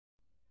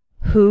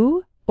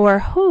who or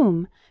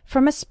whom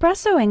from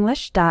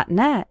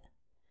espressoenglish.net.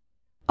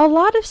 A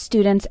lot of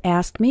students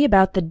ask me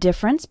about the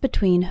difference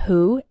between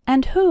who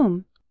and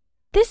whom.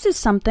 This is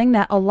something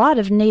that a lot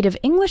of native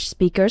English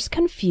speakers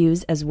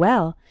confuse as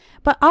well,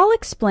 but I'll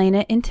explain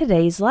it in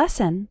today's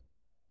lesson.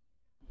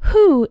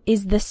 Who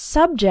is the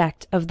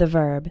subject of the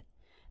verb.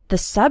 The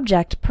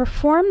subject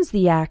performs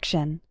the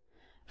action.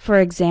 For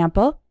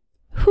example,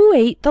 who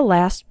ate the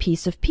last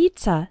piece of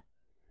pizza?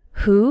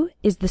 Who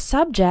is the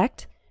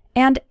subject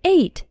and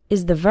ate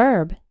is the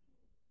verb.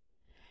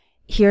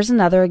 Here's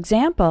another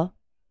example.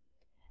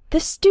 The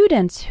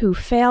students who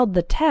failed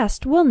the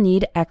test will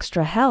need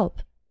extra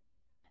help.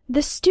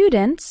 The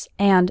students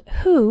and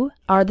who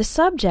are the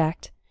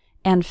subject,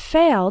 and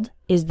failed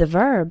is the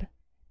verb.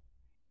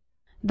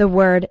 The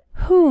word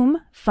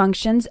whom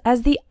functions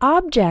as the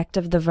object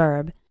of the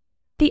verb.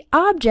 The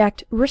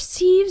object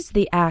receives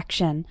the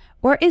action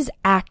or is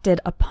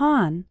acted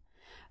upon.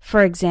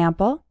 For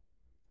example,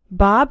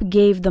 Bob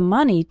gave the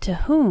money to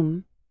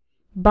whom?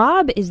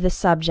 Bob is the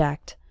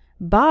subject.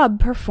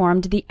 Bob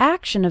performed the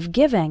action of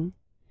giving.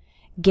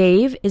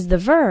 Gave is the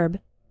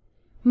verb.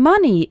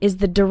 Money is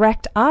the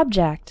direct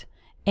object,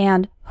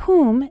 and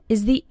whom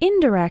is the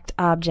indirect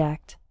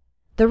object,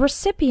 the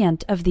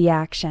recipient of the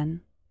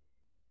action.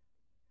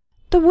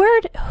 The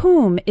word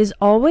whom is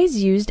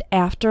always used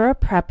after a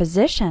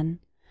preposition.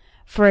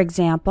 For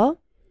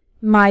example,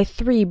 my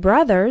 3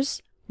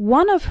 brothers,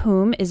 one of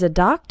whom is a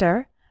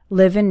doctor,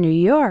 live in New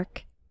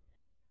York.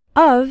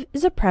 Of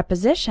is a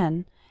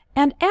preposition,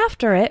 and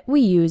after it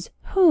we use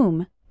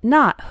whom,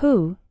 not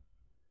who.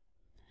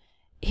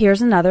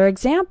 Here's another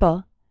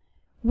example.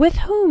 With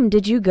whom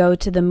did you go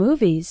to the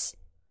movies?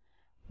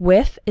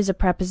 With is a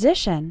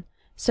preposition,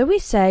 so we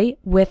say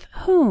with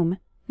whom,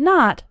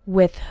 not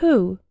with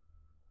who.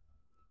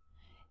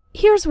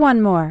 Here's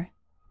one more.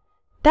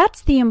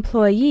 That's the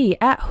employee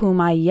at whom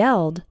I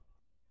yelled.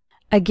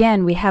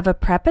 Again, we have a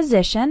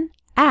preposition,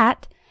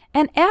 at,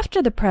 and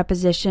after the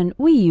preposition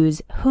we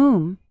use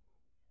whom.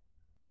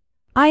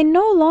 I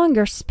no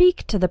longer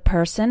speak to the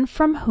person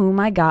from whom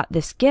I got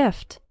this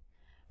gift.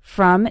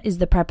 From is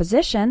the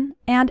preposition,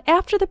 and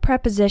after the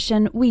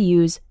preposition we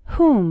use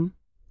whom.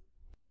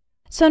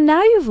 So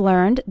now you've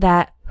learned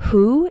that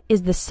who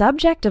is the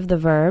subject of the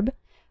verb,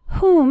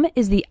 whom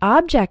is the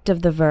object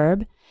of the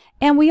verb,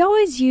 and we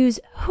always use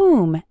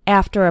whom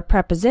after a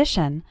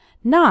preposition,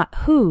 not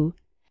who.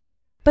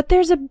 But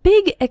there's a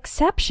big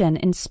exception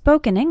in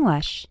spoken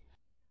English.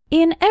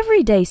 In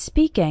everyday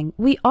speaking,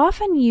 we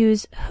often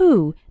use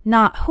who,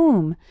 not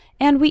whom,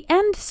 and we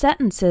end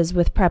sentences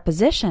with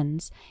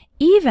prepositions,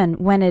 even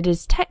when it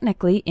is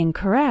technically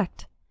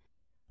incorrect.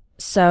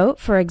 So,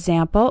 for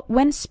example,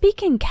 when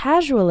speaking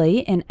casually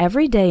in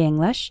everyday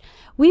English,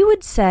 we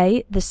would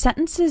say the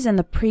sentences in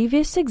the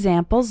previous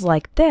examples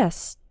like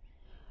this.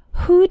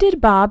 Who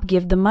did Bob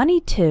give the money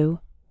to?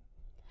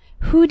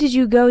 Who did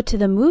you go to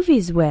the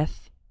movies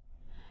with?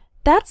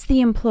 That's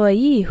the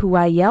employee who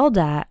I yelled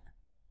at.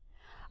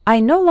 I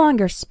no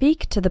longer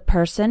speak to the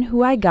person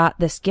who I got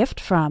this gift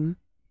from.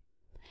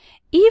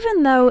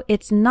 Even though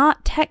it's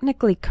not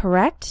technically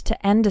correct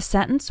to end a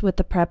sentence with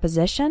the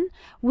preposition,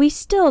 we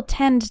still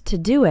tend to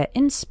do it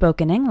in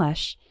spoken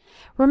English.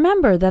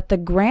 Remember that the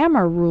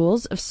grammar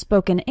rules of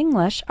spoken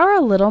English are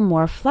a little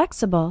more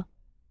flexible.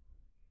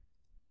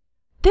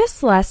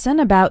 This lesson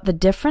about the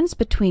difference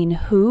between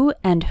who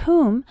and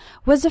whom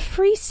was a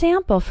free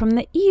sample from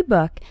the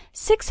ebook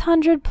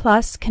 600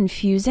 Plus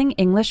Confusing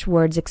English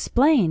Words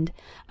Explained,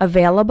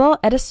 available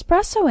at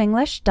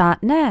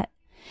espressoenglish.net.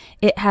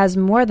 It has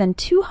more than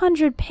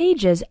 200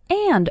 pages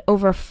and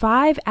over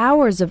 5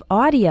 hours of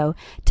audio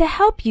to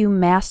help you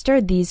master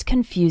these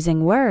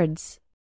confusing words.